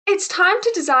It's time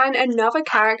to design another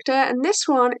character, and this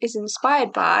one is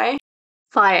inspired by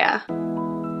fire.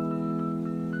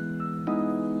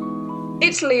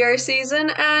 It's Leo season,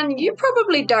 and you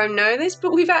probably don't know this,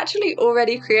 but we've actually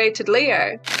already created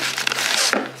Leo.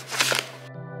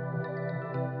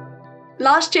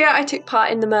 Last year I took part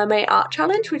in the Mermaid Art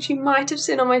Challenge, which you might have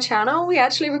seen on my channel. We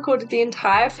actually recorded the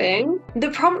entire thing.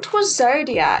 The prompt was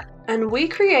zodiac, and we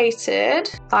created,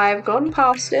 I've gone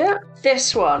past it,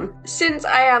 this one. Since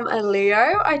I am a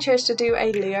Leo, I chose to do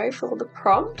a Leo for the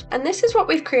prompt, and this is what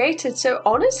we've created. So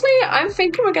honestly, I'm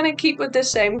thinking we're going to keep with the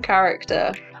same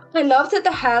character. I love that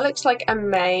the hair looks like a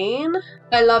mane.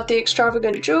 I love the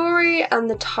extravagant jewellery and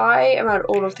the tie around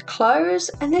all of the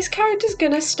clothes, and this character's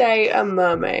gonna stay a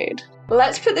mermaid.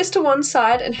 Let's put this to one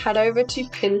side and head over to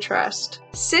Pinterest.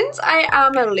 Since I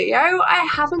am a Leo, I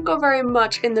haven't got very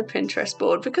much in the Pinterest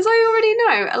board because I already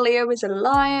know a Leo is a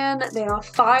lion. They are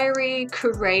fiery,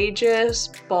 courageous,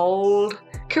 bold.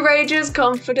 Courageous,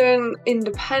 confident,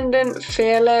 independent,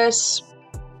 fearless.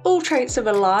 All traits of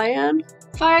a lion.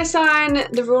 Fire sign,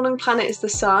 the ruling planet is the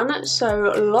sun,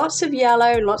 so lots of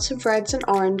yellow, lots of reds and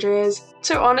oranges.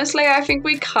 So honestly, I think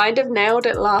we kind of nailed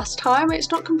it last time. It's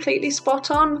not completely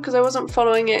spot on because I wasn't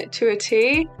following it to a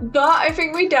T, but I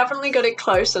think we definitely got it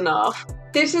close enough.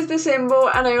 This is the symbol,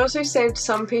 and I also saved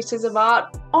some pieces of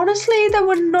art. Honestly, there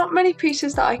were not many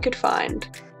pieces that I could find.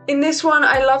 In this one,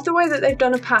 I love the way that they've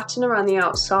done a pattern around the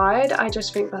outside. I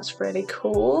just think that's really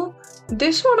cool.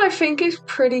 This one I think is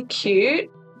pretty cute,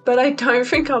 but I don't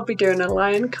think I'll be doing a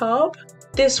lion cub.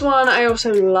 This one I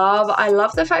also love. I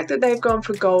love the fact that they've gone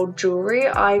for gold jewellery.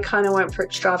 I kind of went for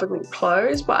extravagant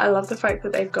clothes, but I love the fact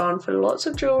that they've gone for lots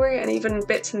of jewellery and even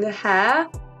bits in the hair.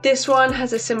 This one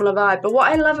has a similar vibe, but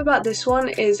what I love about this one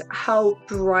is how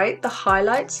bright the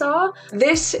highlights are.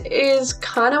 This is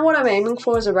kind of what I'm aiming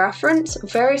for as a reference,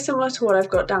 very similar to what I've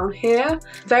got down here.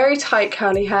 Very tight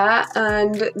curly hair,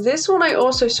 and this one I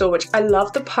also saw, which I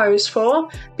love the pose for.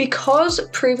 Because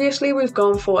previously we've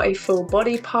gone for a full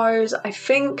body pose, I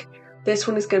think this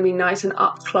one is going to be nice and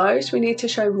up close. We need to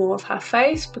show more of her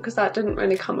face because that didn't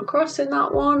really come across in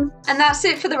that one. And that's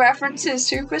it for the references,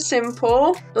 super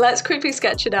simple. Let's quickly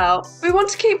sketch it out. We want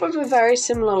to keep with a very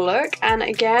similar look, and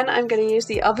again I'm going to use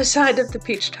the other side of the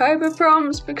Peachtober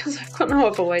prompts because I've got no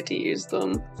other way to use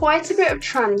them. Quite a bit of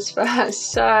transfer,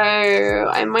 so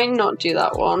I might not do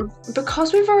that one.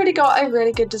 Because we've already got a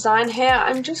really good design here,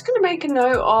 I'm just going to make a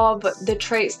note of the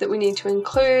traits that we need to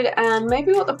include and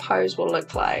maybe what the pose will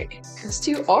look like. Let's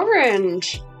do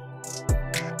orange.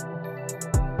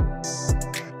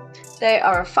 They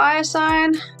are a fire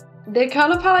sign. The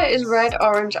colour palette is red,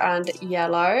 orange and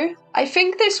yellow. I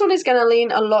think this one is going to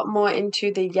lean a lot more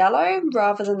into the yellow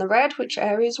rather than the red, which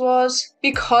Aries was,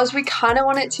 because we kind of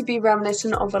want it to be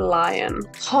reminiscent of a lion.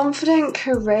 Confident,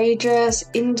 courageous,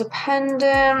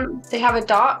 independent. They have a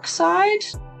dark side.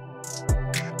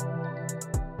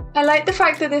 I like the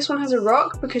fact that this one has a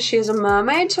rock because she is a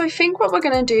mermaid, so I think what we're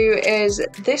going to do is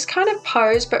this kind of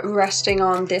pose but resting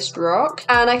on this rock,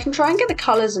 and I can try and get the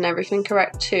colours and everything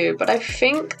correct too, but I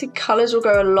think the colours will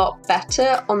go a lot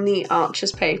better on the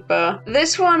Arches paper.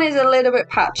 This one is a little bit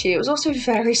patchy. It was also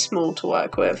very small to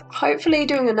work with. Hopefully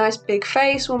doing a nice big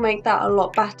face will make that a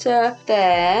lot better.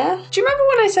 There. Do you remember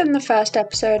when I said in the first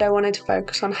episode I wanted to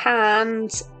focus on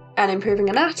hands and improving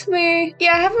anatomy?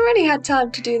 Yeah, I haven't really had time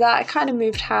to do that. I kind of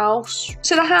moved house,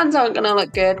 so the hands aren't gonna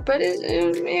look good, but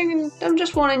I'm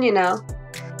just warning you now.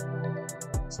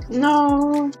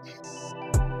 No.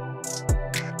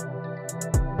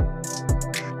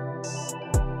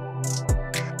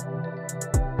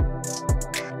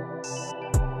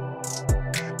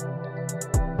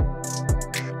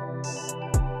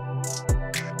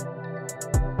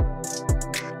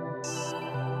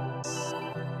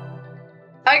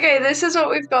 Okay, this is what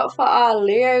we've got for our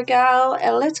Leo gal.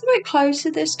 A little bit closer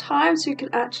this time so you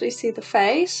can actually see the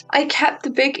face. I kept the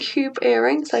big hoop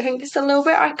earrings. I think it's a little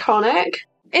bit iconic.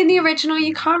 In the original,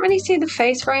 you can't really see the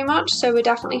face very much, so we're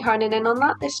definitely honing in on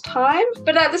that this time.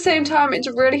 But at the same time, it's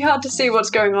really hard to see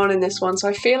what's going on in this one, so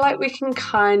I feel like we can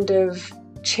kind of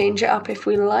change it up if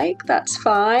we like. That's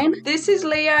fine. This is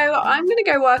Leo. I'm gonna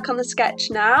go work on the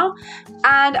sketch now,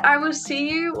 and I will see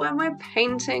you when we're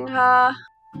painting her.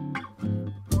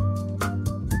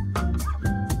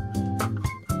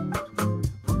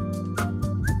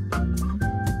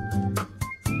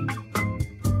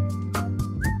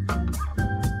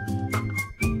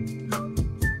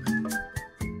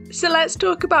 So let's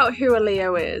talk about who a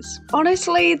Leo is.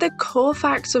 Honestly, the core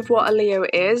facts of what a Leo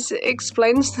is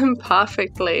explains them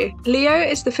perfectly. Leo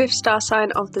is the 5th star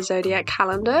sign of the zodiac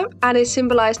calendar and is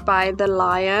symbolized by the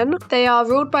lion. They are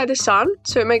ruled by the sun,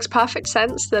 so it makes perfect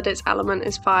sense that its element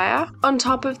is fire. On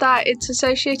top of that, its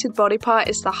associated body part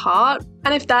is the heart.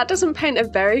 And if that doesn't paint a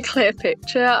very clear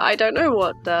picture, I don't know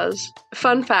what does.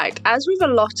 Fun fact, as with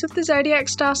a lot of the zodiac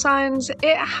star signs,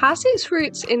 it has its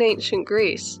roots in ancient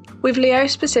Greece. With Leo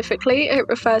specifically, it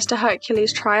refers to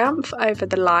Hercules' triumph over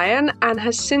the lion and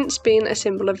has since been a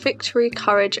symbol of victory,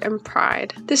 courage, and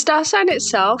pride. The star sign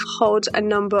itself holds a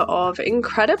number of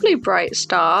incredibly bright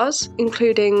stars,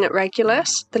 including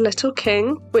Regulus, the little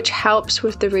king, which helps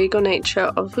with the regal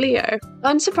nature of Leo.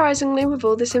 Unsurprisingly, with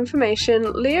all this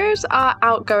information, Leos are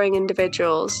outgoing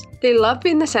individuals. They love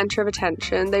being the center of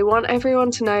attention, they want everyone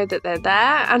to know that they're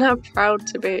there and are proud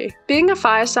to be. Being a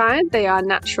fire sign, they are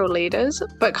natural leaders,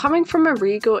 but coming from a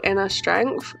regal inner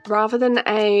strength rather than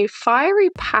a fiery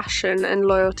passion and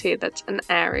loyalty that's an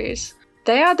Aries.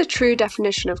 They are the true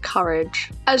definition of courage.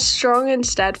 As strong and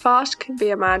steadfast can be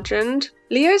imagined,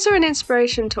 Leos are an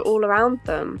inspiration to all around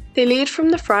them. They lead from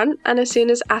the front and are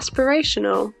seen as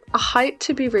aspirational, a height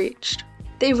to be reached.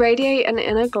 They radiate an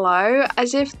inner glow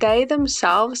as if they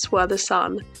themselves were the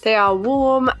sun. They are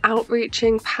warm,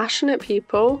 outreaching, passionate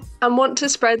people and want to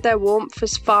spread their warmth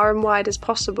as far and wide as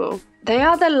possible. They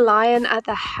are the lion at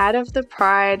the head of the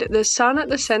pride, the sun at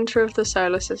the center of the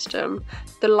solar system,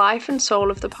 the life and soul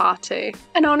of the party.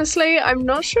 And honestly, I'm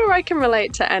not sure I can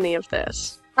relate to any of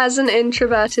this, as an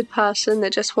introverted person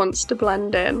that just wants to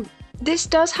blend in. This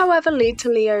does, however, lead to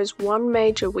Leo's one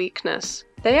major weakness.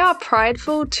 They are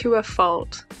prideful to a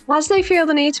fault. As they feel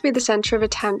the need to be the center of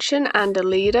attention and a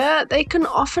leader, they can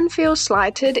often feel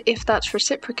slighted if that's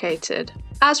reciprocated.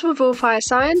 As with all fire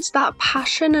signs, that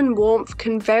passion and warmth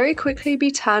can very quickly be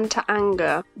turned to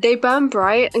anger. They burn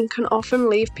bright and can often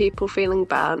leave people feeling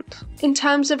burnt. In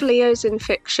terms of Leos in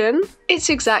fiction, it's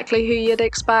exactly who you'd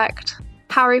expect.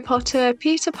 Harry Potter,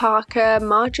 Peter Parker,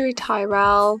 Marjorie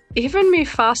Tyrell, even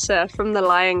Mufasa from The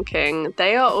Lion King,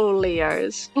 they are all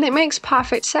Leos. And it makes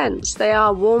perfect sense. They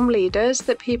are warm leaders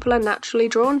that people are naturally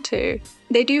drawn to.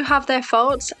 They do have their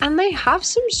faults, and they have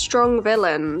some strong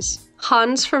villains.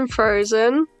 Hans from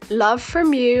Frozen, Love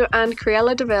from You, and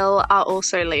Cruella de Vil are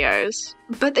also Leos.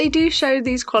 But they do show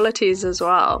these qualities as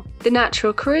well. The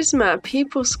natural charisma,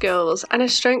 people skills, and a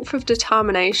strength of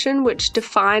determination which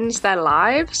defines their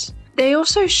lives. They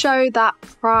also show that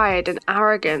pride and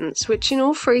arrogance, which in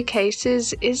all 3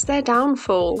 cases is their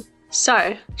downfall.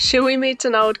 So, shall we meet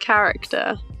an old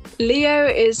character? Leo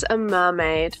is a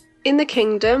mermaid. In the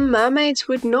kingdom, mermaids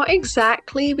would not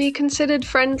exactly be considered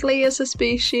friendly as a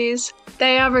species.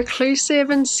 They are reclusive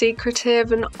and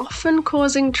secretive and often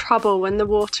causing trouble when the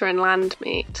water and land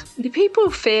meet. The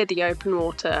people fear the open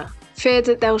water, fear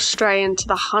that they'll stray into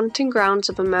the hunting grounds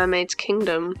of a mermaid's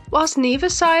kingdom. Whilst neither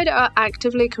side are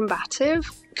actively combative,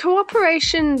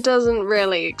 cooperation doesn't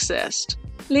really exist.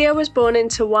 Leo was born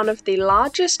into one of the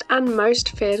largest and most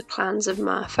feared clans of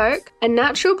merfolk. A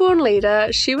natural-born leader,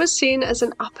 she was seen as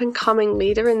an up-and-coming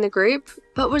leader in the group,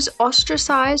 but was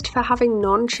ostracized for having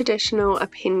non-traditional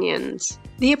opinions.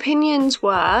 The opinions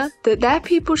were that their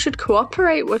people should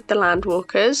cooperate with the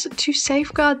landwalkers to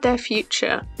safeguard their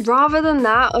future, rather than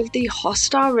that of the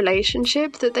hostile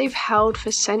relationship that they've held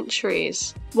for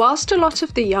centuries. Whilst a lot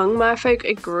of the young merfolk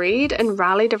agreed and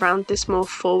rallied around this more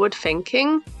forward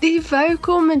thinking, the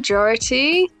vocal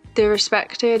majority, the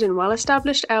respected and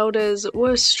well-established elders,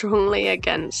 were strongly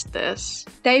against this.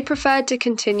 They preferred to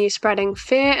continue spreading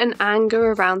fear and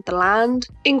anger around the land,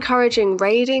 encouraging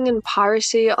raiding and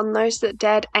piracy on those that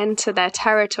dared enter their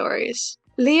territories.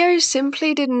 Leo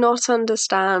simply did not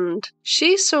understand.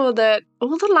 She saw that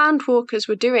all the landwalkers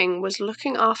were doing was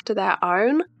looking after their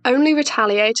own, only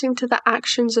retaliating to the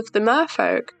actions of the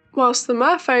merfolk, whilst the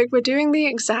merfolk were doing the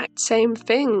exact same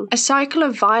thing. A cycle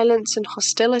of violence and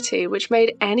hostility which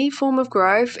made any form of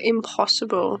growth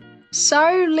impossible.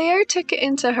 So Leo took it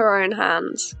into her own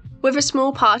hands. With a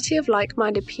small party of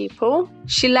like-minded people,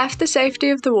 she left the safety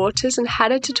of the waters and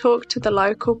headed to talk to the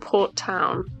local port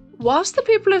town. Whilst the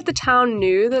people of the town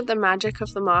knew that the magic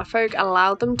of the merfolk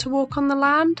allowed them to walk on the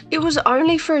land, it was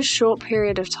only for a short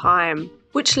period of time,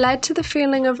 which led to the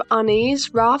feeling of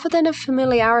unease rather than of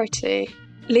familiarity.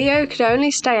 Leo could only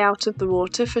stay out of the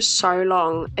water for so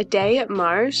long, a day at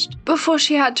most, before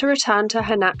she had to return to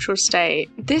her natural state.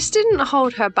 This didn't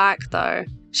hold her back though.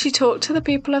 She talked to the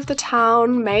people of the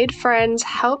town, made friends,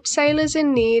 helped sailors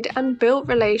in need, and built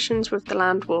relations with the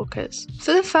landwalkers.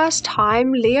 For the first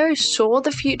time, Leo saw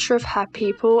the future of her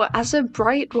people as a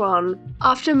bright one.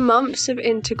 After months of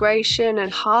integration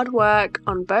and hard work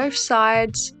on both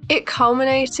sides, it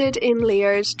culminated in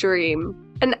Leo's dream,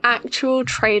 an actual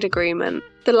trade agreement.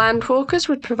 The landwalkers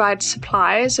would provide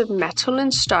supplies of metal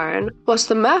and stone, whilst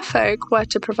the merfolk were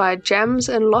to provide gems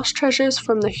and lost treasures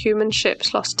from the human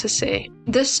ships lost to sea.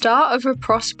 The start of a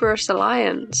prosperous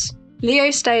alliance.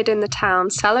 Leo stayed in the town,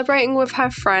 celebrating with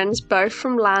her friends both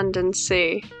from land and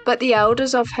sea. But the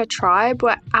elders of her tribe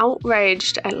were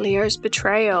outraged at Leo's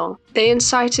betrayal. They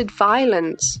incited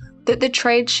violence, that the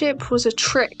trade ship was a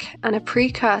trick and a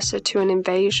precursor to an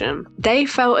invasion. They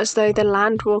felt as though the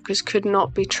landwalkers could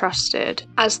not be trusted.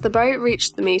 As the boat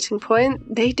reached the meeting point,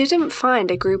 they didn't find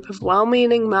a group of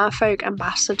well-meaning merfolk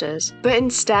ambassadors, but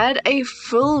instead a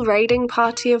full raiding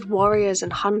party of warriors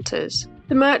and hunters.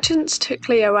 The merchants took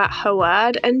Leo at her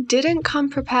word and didn't come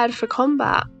prepared for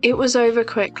combat. It was over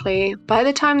quickly. By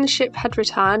the time the ship had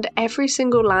returned, every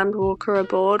single landwalker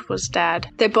aboard was dead,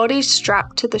 their bodies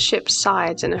strapped to the ship's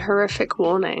sides in a horrific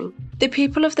warning. The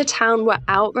people of the town were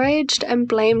outraged and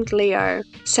blamed Leo,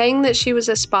 saying that she was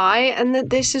a spy and that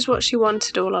this is what she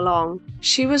wanted all along.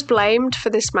 She was blamed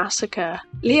for this massacre.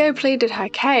 Leo pleaded her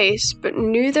case, but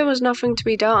knew there was nothing to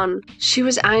be done. She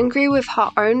was angry with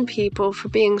her own people for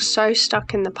being so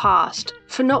stuck in the past,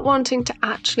 for not wanting to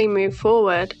actually move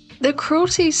forward. The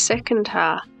cruelty sickened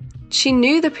her. She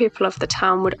knew the people of the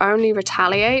town would only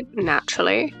retaliate,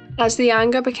 naturally. As the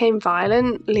anger became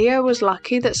violent, Leo was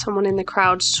lucky that someone in the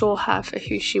crowd saw her for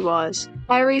who she was.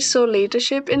 Aries saw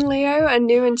leadership in Leo and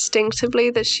knew instinctively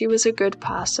that she was a good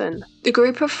person. The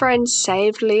group of friends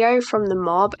saved Leo from the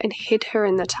mob and hid her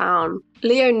in the town.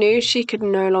 Leo knew she could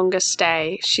no longer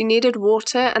stay. She needed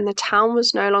water and the town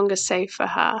was no longer safe for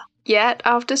her. Yet,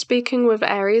 after speaking with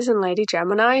Aries and Lady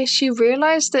Gemini, she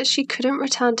realized that she couldn't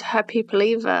return to her people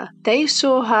either. They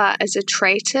saw her as a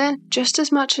traitor just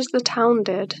as much as the town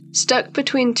did. Stuck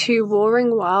between two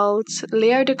warring worlds,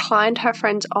 Leo declined her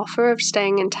friend's offer of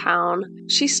staying in town.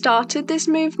 She started this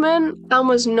movement and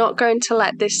was not going to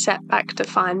let this setback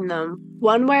define them.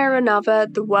 One way or another,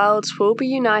 the worlds will be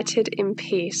united in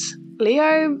peace.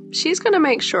 Leo, she's going to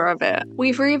make sure of it.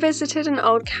 We've revisited an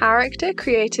old character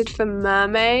created for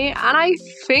Mermaid, and I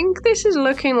think this is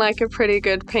looking like a pretty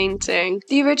good painting.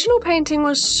 The original painting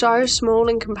was so small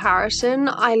in comparison.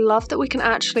 I love that we can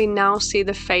actually now see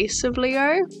the face of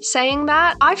Leo. Saying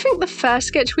that, I think the first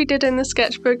sketch we did in the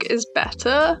sketchbook is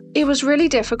better. It was really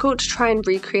difficult to try and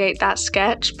recreate that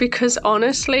sketch because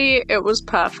honestly, it was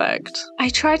perfect. I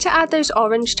tried to add those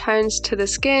orange tones to the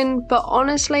skin, but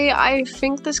honestly, I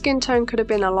think the skin tone could have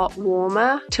been a lot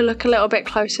warmer to look a little bit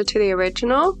closer to the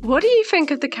original. What do you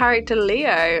think of the character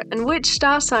Leo, and which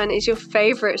star sign is your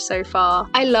favourite so far?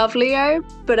 I love Leo,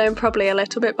 but I'm probably a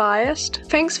little bit biased.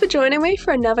 Thanks for joining me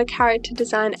for another character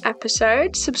design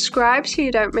episode. Subscribe so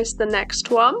you don't miss the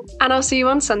next one, and I'll see you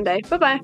on Sunday. Bye bye.